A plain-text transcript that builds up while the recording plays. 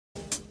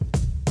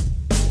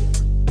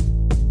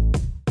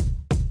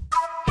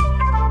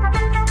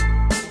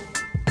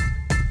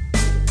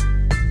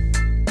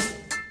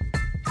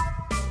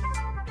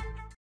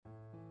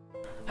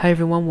Hey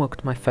everyone,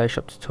 welcome to my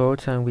Photoshop tutorial.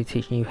 Today I'm going to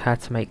be teaching you how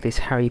to make this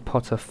Harry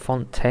Potter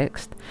font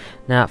text.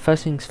 Now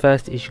first things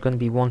first is you're going to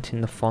be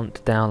wanting the font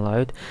to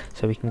download,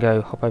 so we can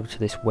go hop over to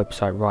this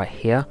website right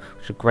here,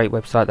 which is a great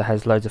website that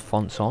has loads of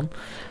fonts on.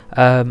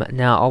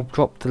 Now I'll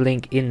drop the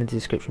link in the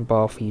description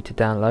bar for you to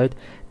download.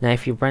 Now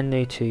if you're brand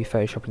new to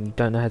Photoshop and you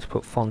don't know how to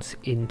put fonts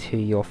into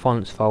your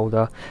fonts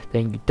folder,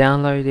 then you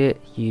download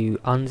it, you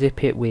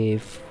unzip it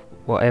with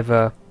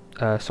whatever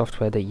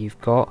software that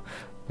you've got.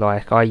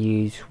 Like I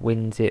use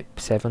WinZip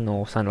 7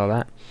 or something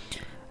like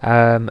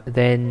that.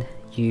 Then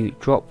you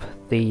drop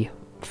the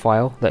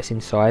file that's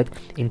inside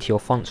into your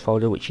fonts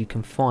folder, which you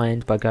can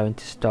find by going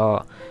to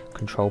Start,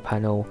 Control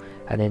Panel,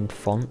 and then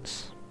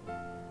Fonts,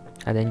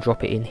 and then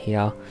drop it in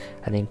here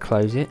and then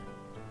close it.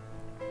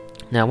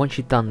 Now once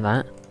you've done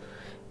that,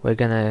 we're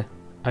gonna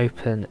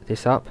open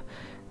this up.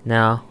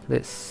 Now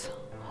let's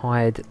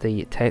hide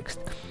the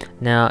text.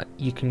 Now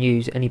you can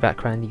use any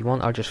background you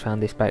want. I just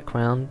found this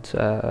background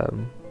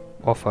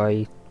off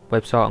a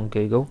website on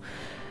Google.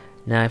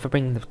 Now if I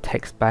bring the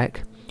text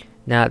back,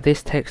 now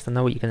this text, I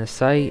know what you're going to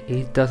say,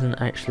 it doesn't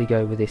actually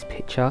go with this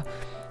picture.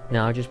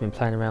 Now I've just been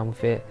playing around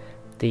with it.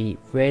 The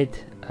red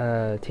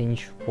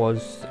tinge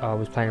was, I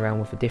was playing around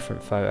with a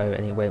different photo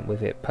and it went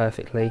with it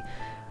perfectly,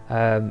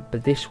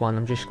 but this one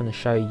I'm just going to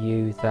show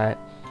you that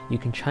you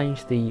can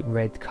change the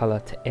red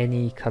colour to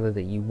any colour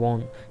that you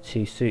want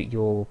to suit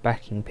your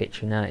backing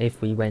picture. Now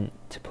if we went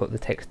to put the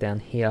text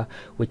down here,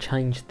 we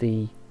change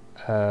the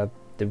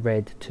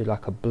red to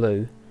like a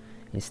blue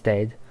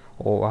instead,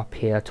 or up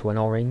here to an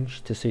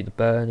orange to suit the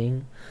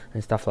burning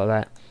and stuff like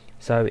that.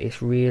 So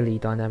it's really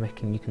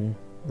dynamic and you can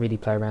really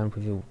play around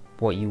with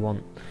what you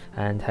want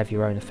and have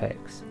your own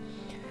effects.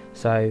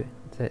 So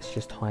let's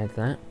just hide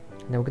that.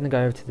 Now we're going to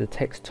go over to the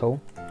text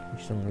tool,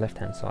 which is on the left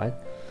hand side,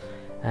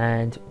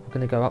 and we're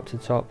going to go up to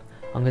the top.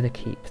 I'm going to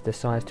keep the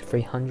size to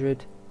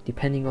 300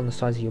 depending on the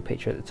size of your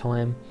picture at the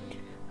time.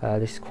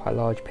 This is quite a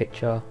large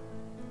picture,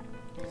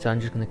 so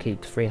I'm just going to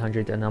keep to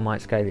 300 and I might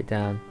scale it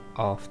down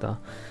after.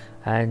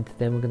 And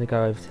then we're going to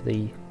go over to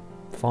the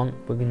font.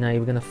 We're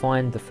going to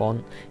find the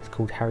font. It's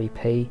called Harry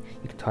P.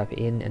 You can type it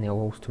in and it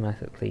will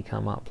automatically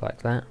come up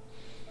like that.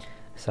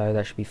 So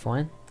that should be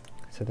fine.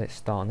 So let's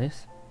start on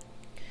this.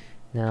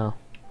 Now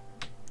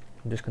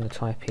I'm just going to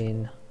type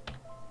in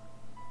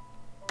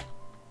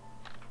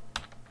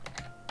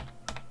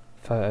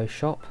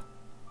Photoshop.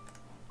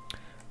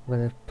 We're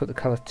going to put the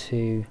colour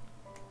to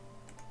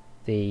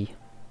the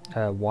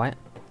white.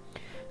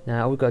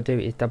 Now all we've got to do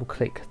is double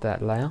click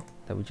that layer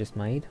that we just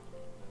made.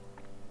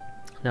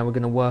 Now we're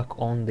going to work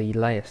on the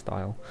layer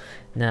style.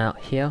 Now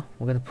here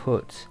we're going to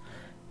put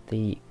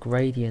the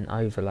gradient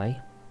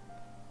overlay.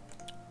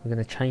 We're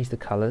going to change the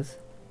colours.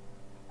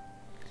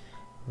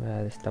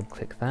 Let's double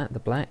click that, the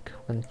black.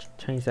 We're going to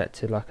change that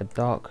to like a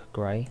dark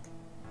grey,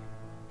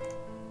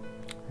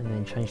 and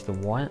then change the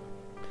white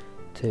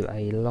to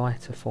a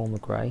lighter form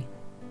of grey.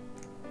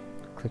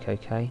 Click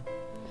OK.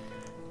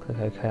 Click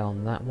OK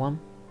on that one.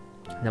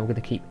 Now we're going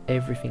to keep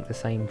everything the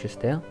same just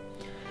there.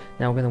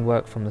 Now we're going to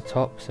work from the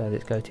top, so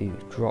let's go to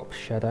drop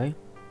shadow.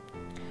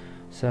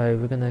 So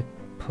we're going to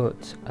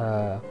put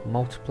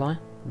multiply,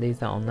 leave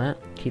that on that,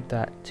 keep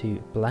that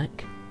to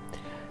black.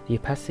 The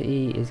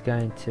opacity is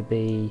going to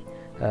be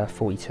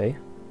 42.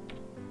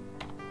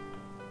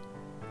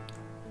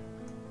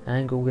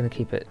 Angle we're going to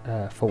keep it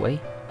 40.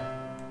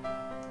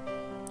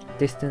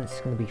 Distance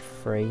is going to be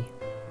 3.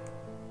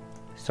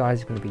 Size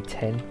is going to be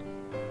 10.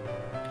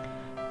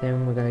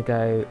 Then we're going to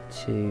go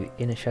to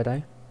inner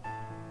shadow.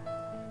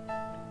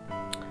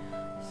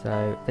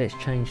 So let's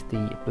change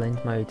the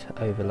blend mode to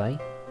overlay,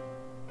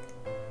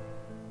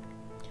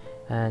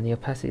 and the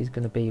opacity is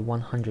going to be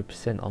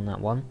 100% on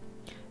that one.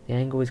 The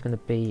angle is going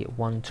to be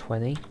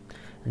 120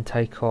 and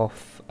take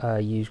off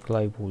use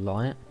global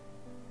light.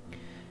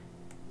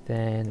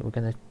 Then we're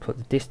going to put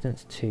the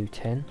distance to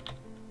 10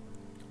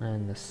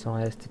 and the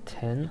size to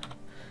 10,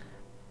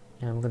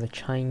 and we're going to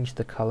change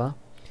the colour.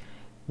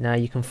 Now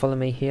you can follow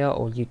me here,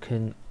 or you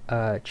can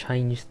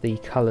change the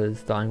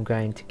colours that I'm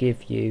going to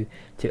give you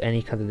to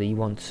any colour that you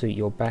want to suit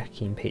your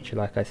backing picture,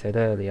 like I said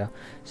earlier.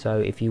 So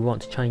if you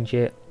want to change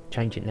it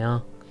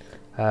now,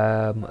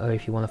 or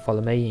if you want to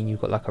follow me and you've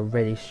got like a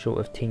reddish sort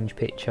of tinge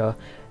picture,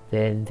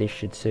 then this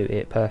should suit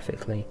it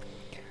perfectly.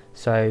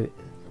 So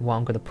what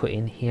I'm going to put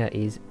in here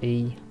is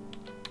E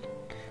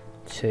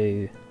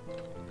to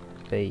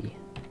B6,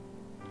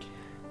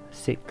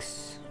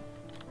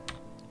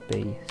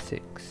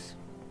 B6,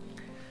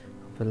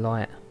 a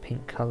light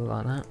pink colour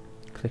like that.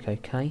 Click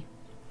OK.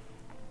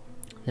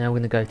 Now we're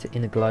going to go to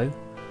inner glow.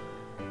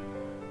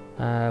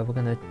 We're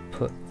going to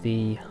put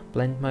the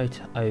blend mode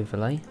to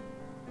overlay.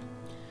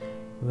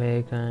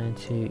 We're going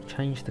to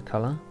change the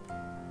colour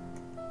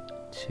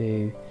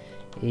to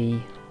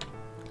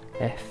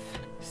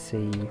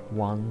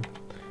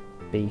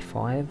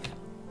EFC1B5.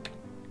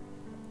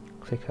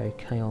 Click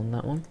OK on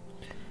that one.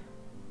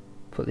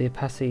 Put the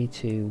opacity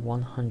to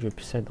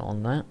 100%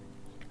 on that,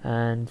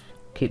 and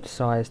keep the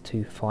size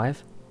to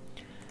 5.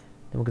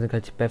 Then we're going to go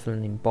to Bevel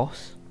and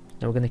Emboss.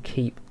 Now we're going to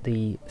keep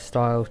the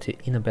style to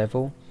inner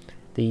bevel,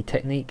 The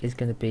technique is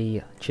going to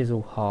be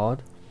chisel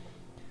hard.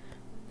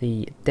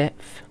 The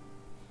depth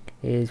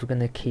is we're going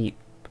to keep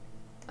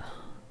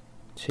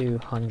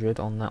 200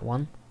 on that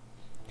one.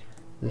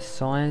 The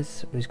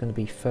size is going to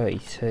be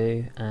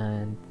 32,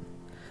 and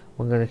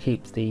we're going to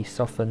keep the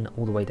soften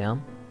all the way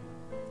down.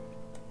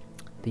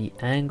 The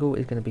angle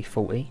is going to be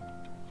 40,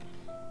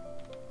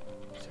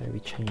 so we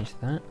change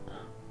that.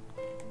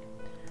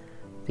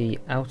 The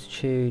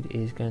altitude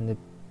is going to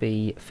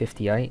be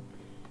 58,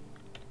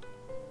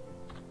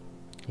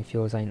 if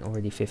yours ain't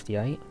already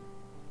 58.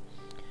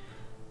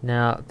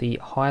 Now the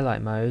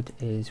highlight mode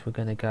is we're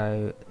going to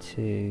go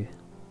to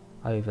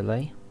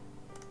overlay.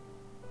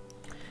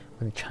 I'm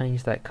going to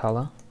change that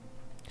colour,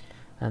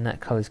 and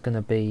that colour is going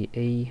to be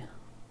E6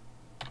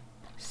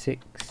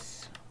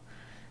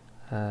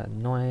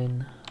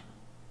 9,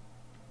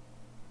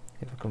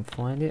 if I can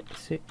find it,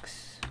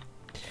 6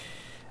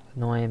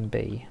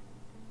 9B,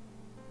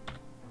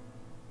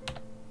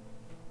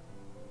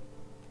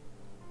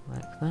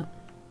 like that.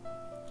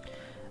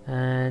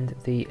 And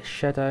the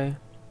shadow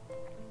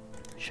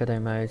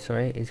mode,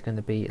 sorry, is going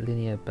to be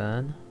linear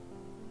burn,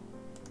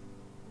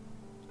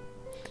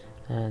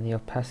 and the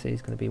opacity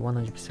is going to be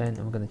 100%, and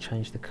we're going to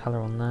change the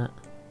colour on that,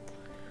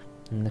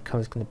 and the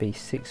colour is going to be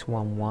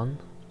 611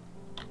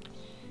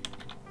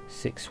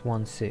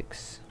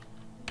 616,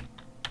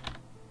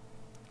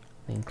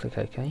 then click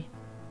OK. I'm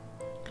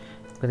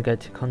going to go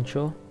to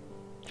contour,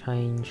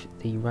 change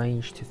the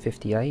range to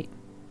 58.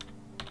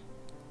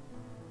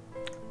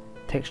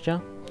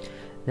 Texture.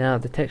 Now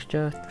the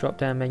texture drop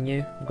down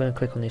menu, I'm going to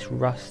click on this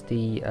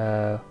rusty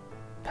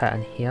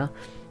pattern here.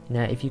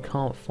 Now if you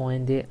can't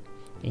find it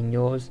in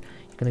yours,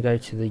 you're going to go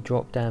to the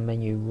drop down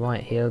menu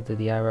right here,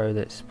 the arrow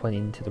that's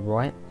pointing to the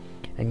right,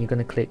 and you're going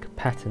to click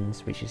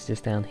patterns, which is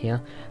just down here,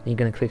 and you're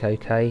going to click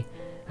OK,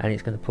 and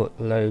it's going to put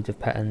loads of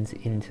patterns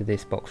into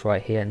this box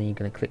right here, and then you're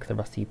going to click the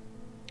rusty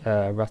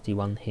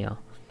one here.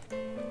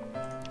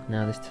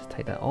 Now let's just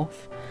take that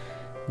off.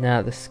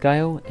 Now the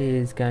scale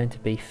is going to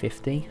be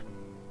 50.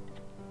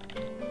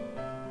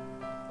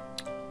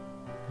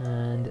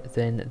 And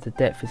then the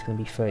depth is going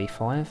to be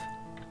 35,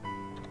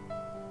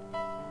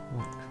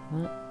 like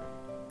that.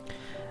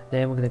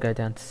 Then we're going to go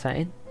down to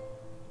satin.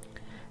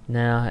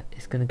 Now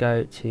it's going to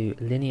go to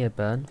linear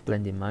burn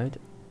blending mode,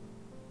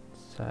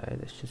 so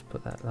let's just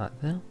put that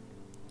like there.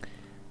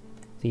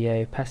 The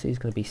opacity is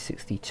going to be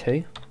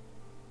 62.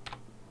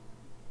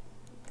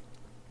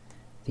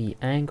 The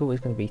angle is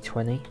going to be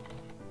 20.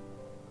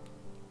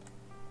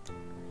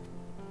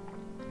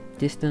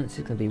 Distance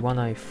is going to be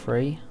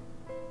 103.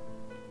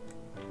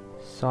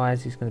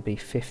 Size is going to be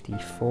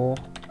 54,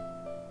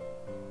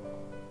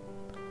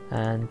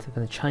 and I'm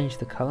going to change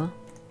the colour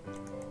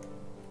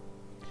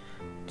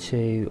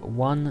to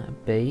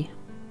 1B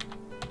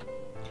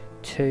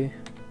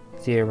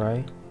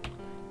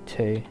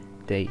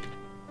 202D,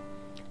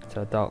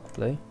 so a dark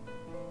blue,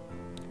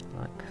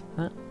 like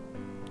that,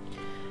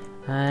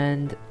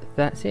 and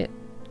that's it.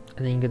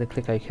 And then you're going to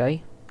click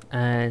OK,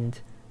 and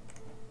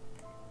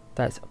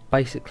that's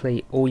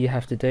basically all you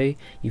have to do.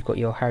 You've got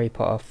your Harry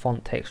Potter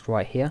font text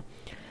right here.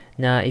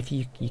 Now if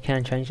you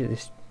can change it,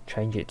 just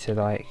change it to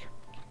like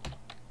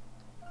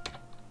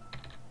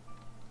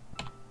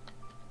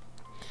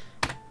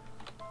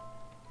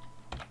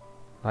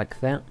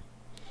that.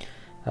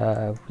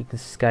 We can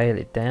scale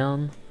it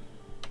down,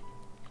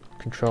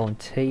 Control and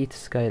T to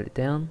scale it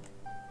down,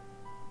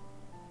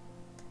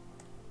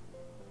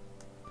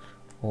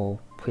 or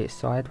put it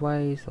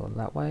sideways or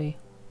that way,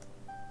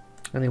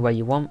 any way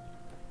you want.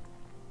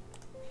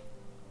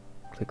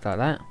 Click like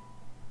that,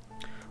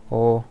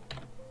 or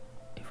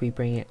if we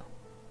bring it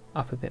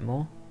up a bit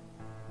more,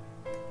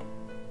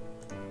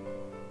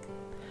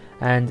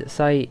 and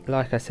say,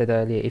 like I said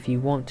earlier, if you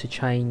want to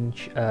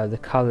change the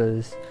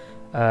colours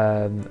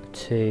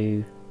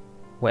to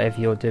whatever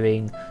you're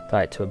doing,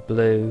 like to a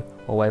blue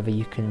or whatever,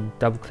 you can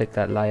double click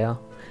that layer,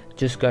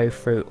 just go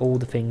through all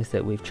the things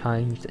that we've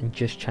changed and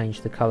just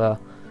change the colour.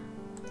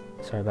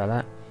 Sorry about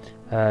that.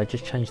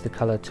 Just change the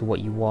colour to what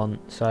you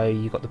want. So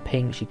you've got the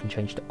pinks, you can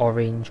change to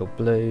orange or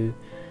blue,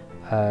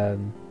 to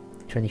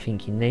anything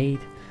you need.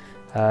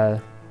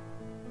 So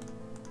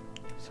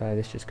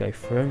let's just go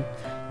through them.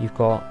 You've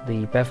got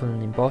the Bevel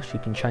and Emboss, you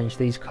can change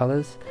these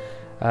colours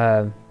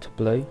to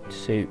blue to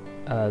suit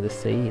the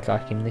sea,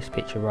 like in this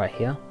picture right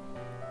here.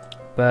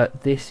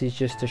 But this is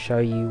just to show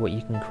you what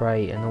you can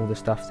create and all the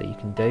stuff that you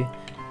can do,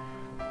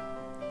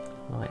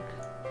 like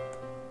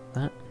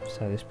that.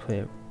 So let's put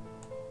it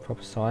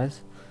proper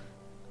size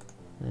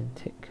and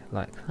tick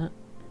like that.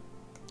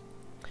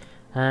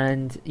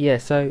 And yeah,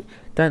 so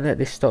don't let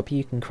this stop you.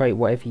 You can create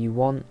whatever you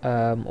want,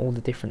 all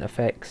the different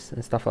effects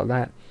and stuff like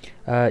that.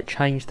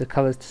 Change the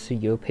colours to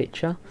suit your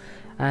picture,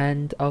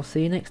 and I'll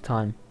see you next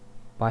time.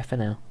 Bye for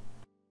now.